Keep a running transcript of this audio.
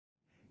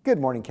Good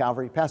morning,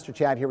 Calvary. Pastor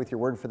Chad here with your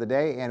word for the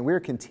day, and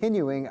we're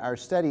continuing our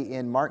study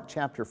in Mark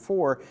chapter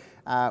 4.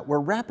 We're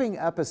wrapping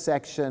up a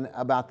section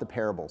about the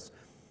parables.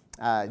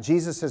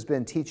 Jesus has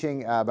been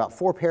teaching about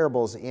 4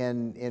 parables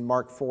in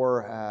Mark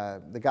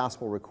 4, the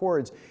gospel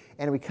records,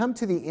 and we come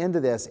to the end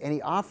of this,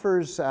 and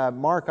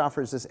Mark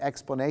offers this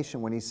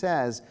explanation when he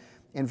says,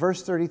 in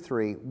verse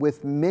 33,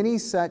 with many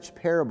such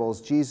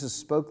parables, Jesus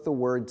spoke the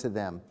word to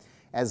them,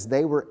 as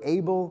they were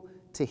able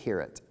to hear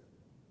it.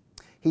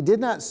 He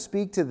did not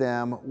speak to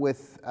them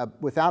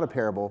without a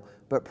parable,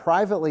 but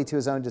privately to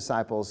his own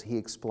disciples, he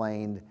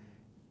explained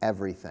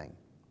everything.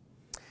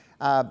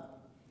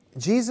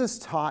 Jesus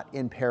taught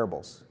in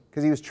parables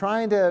because he was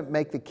trying to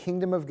make the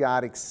kingdom of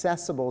God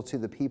accessible to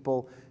the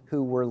people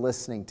who were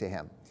listening to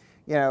him.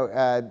 You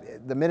know,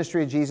 the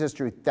ministry of Jesus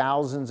drew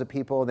thousands of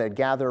people that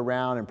gather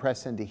around and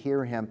press in to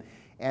hear him.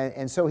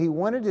 And so he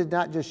wanted to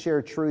not just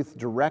share truth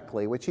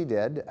directly, which he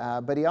did,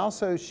 but he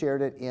also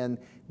shared it in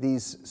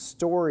these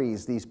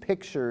stories, these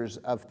pictures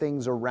of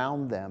things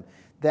around them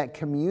that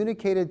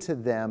communicated to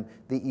them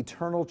the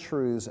eternal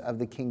truths of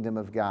the kingdom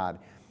of God.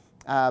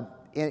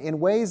 In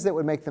ways that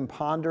would make them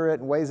ponder it,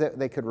 in ways that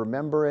they could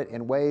remember it,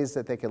 in ways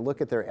that they could look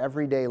at their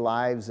everyday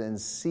lives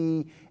and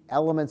see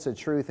elements of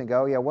truth and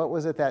go, yeah, what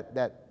was it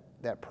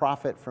that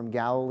prophet from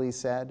Galilee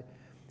said?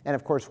 And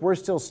of course, we're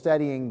still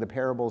studying the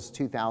parables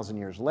 2,000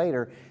 years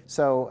later,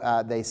 so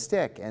they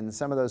stick. And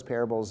some of those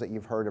parables that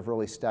you've heard have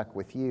really stuck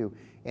with you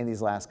in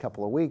these last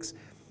couple of weeks.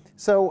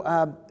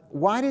 So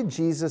why did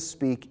Jesus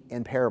speak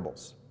in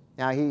parables?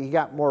 Now, he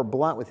got more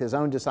blunt with his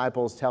own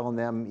disciples, telling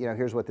them, you know,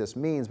 here's what this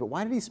means. But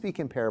why did he speak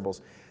in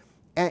parables?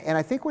 And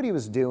I think what he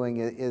was doing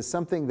is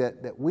something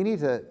that we need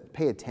to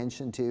pay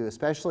attention to,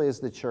 especially as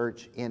the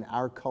church in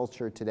our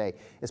culture today,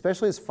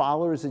 especially as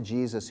followers of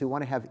Jesus who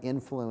want to have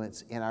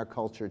influence in our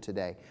culture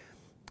today.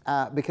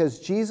 Because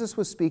Jesus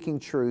was speaking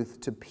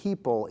truth to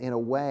people in a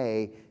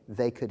way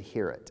they could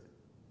hear it.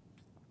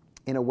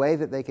 In a way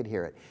that they could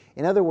hear it.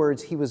 In other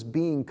words, he was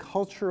being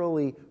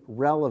culturally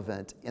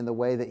relevant in the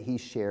way that he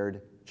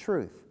shared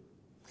truth.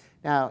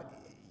 Now,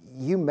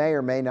 you may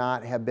or may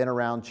not have been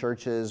around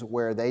churches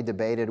where they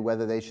debated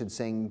whether they should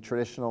sing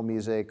traditional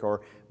music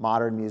or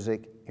modern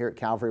music. Here at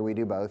Calvary, we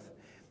do both.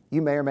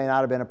 You may or may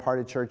not have been a part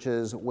of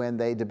churches when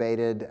they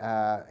debated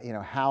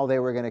how they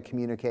were going to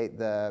communicate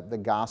the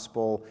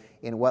gospel,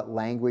 in what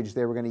language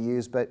they were going to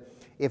use. But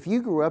if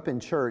you grew up in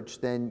church,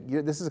 then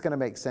this is going to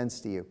make sense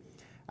to you.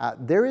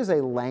 There is a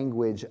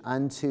language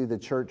unto the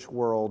church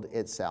world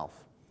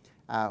itself.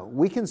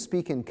 We can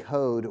speak in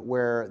code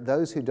where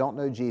those who don't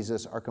know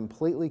Jesus are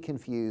completely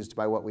confused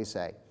by what we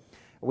say.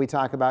 We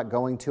talk about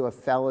going to a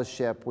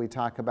fellowship. We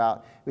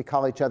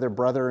call each other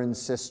brother and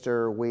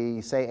sister. We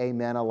say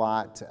amen a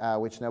lot,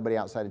 which nobody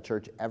outside of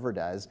church ever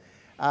does.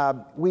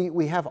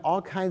 We have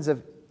all kinds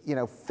of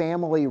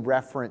family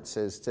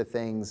references to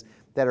things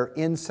that are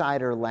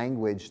insider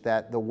language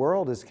that the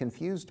world is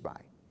confused by.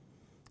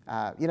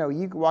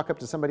 You walk up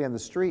to somebody on the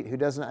street who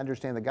doesn't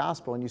understand the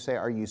gospel and you say,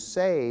 are you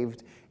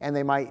saved? And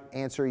they might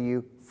answer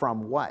you,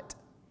 from what?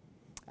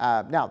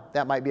 Now,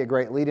 that might be a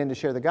great lead-in to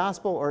share the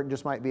gospel, or it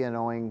just might be an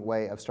annoying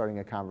way of starting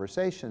a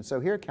conversation. So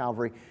here at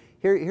Calvary,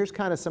 here's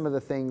kind of some of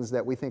the things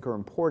that we think are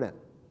important.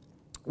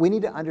 We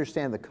need to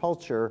understand the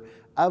culture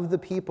of the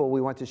people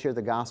we want to share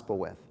the gospel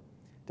with.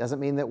 Doesn't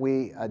mean that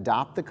we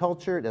adopt the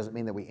culture. It doesn't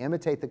mean that we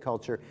imitate the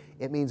culture.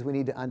 It means we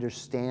need to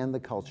understand the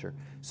culture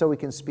so we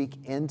can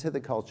speak into the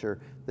culture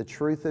the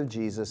truth of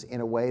Jesus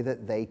in a way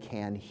that they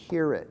can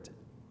hear it,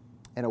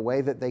 in a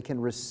way that they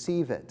can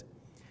receive it,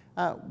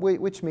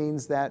 which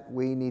means that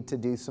we need to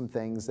do some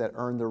things that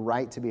earn the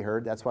right to be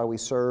heard. That's why we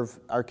serve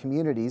our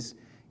communities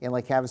in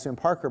Lake Havasu and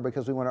Parker,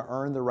 because we want to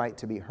earn the right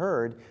to be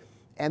heard.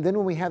 And then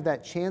when we have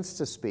that chance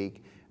to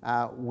speak,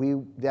 we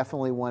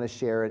definitely want to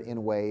share it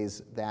in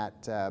ways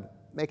that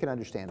make it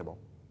understandable.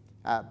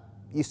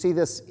 You see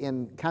this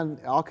in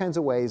all kinds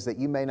of ways that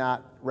you may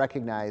not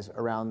recognize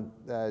around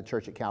the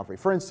church at Calvary.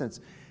 For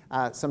instance,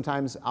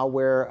 sometimes I'll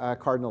wear a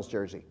Cardinals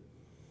jersey.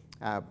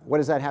 What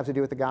does that have to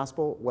do with the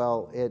gospel?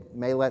 Well, it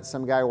may let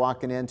some guy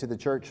walking into the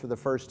church for the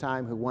first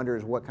time who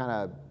wonders what kind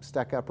of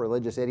stuck-up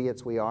religious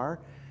idiots we are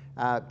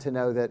to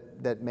know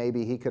that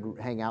maybe he could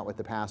hang out with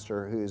the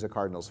pastor who's a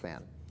Cardinals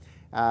fan.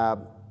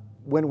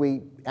 When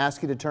we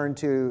ask you to turn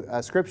to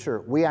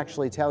Scripture, we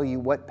actually tell you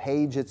what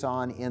page it's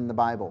on in the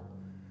Bible.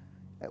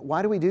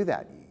 Why do we do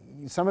that?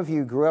 Some of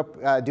you grew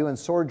up doing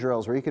sword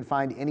drills where you could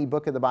find any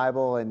book of the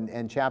Bible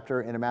and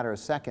chapter in a matter of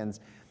seconds,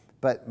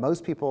 but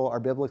most people are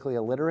biblically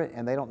illiterate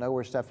and they don't know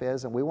where stuff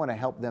is, and we want to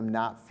help them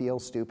not feel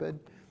stupid.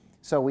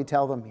 So we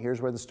tell them,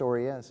 here's where the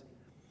story is.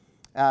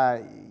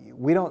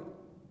 We don't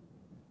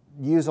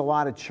use a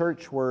lot of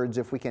church words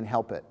if we can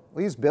help it.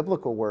 We use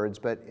biblical words,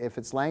 but if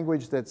it's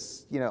language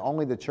that's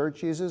only the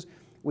church uses,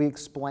 we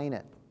explain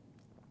it.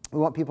 We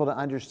want people to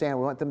understand.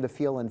 We want them to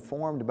feel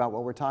informed about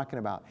what we're talking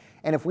about.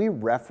 And if we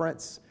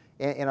reference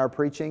in our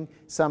preaching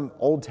some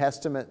Old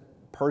Testament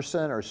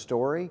person or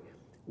story,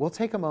 we'll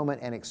take a moment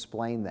and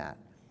explain that.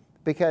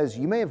 Because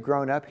you may have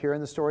grown up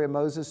hearing the story of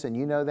Moses and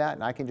you know that,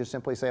 and I can just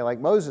simply say, like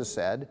Moses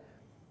said,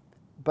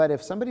 But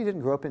if somebody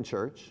didn't grow up in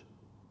church,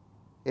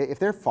 if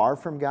they're far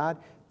from God,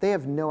 they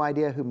have no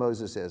idea who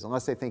Moses is,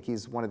 unless they think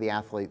he's one of the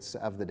athletes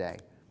of the day.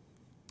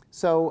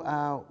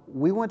 So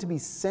we want to be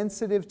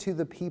sensitive to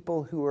the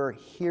people who are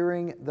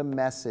hearing the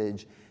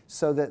message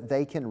so that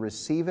they can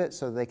receive it,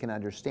 so they can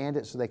understand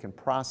it, so they can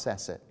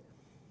process it.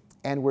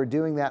 And we're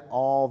doing that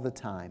all the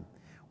time.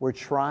 We're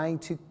trying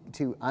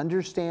to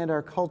understand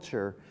our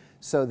culture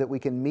so that we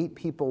can meet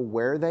people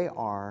where they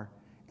are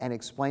and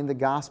explain the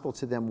gospel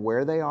to them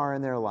where they are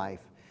in their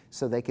life,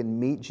 so they can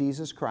meet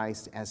Jesus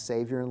Christ as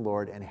Savior and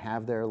Lord and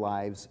have their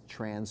lives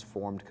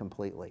transformed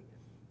completely.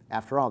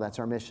 After all, that's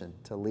our mission,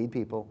 to lead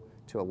people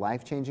to a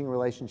life-changing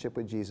relationship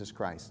with Jesus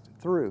Christ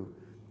through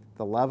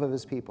the love of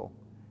His people.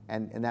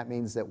 And that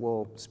means that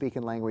we'll speak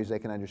in language they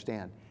can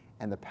understand.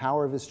 And the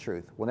power of His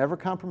truth. We'll never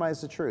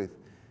compromise the truth,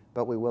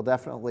 but we will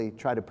definitely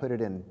try to put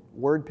it in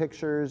word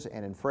pictures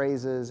and in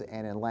phrases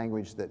and in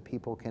language that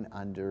people can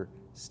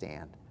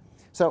understand.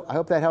 So I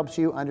hope that helps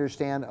you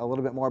understand a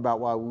little bit more about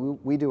why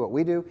we do what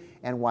we do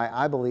and why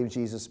I believe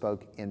Jesus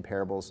spoke in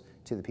parables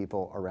to the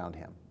people around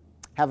Him.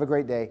 Have a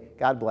great day.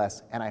 God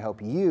bless. And I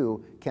hope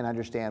you can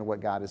understand what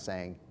God is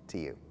saying to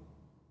you.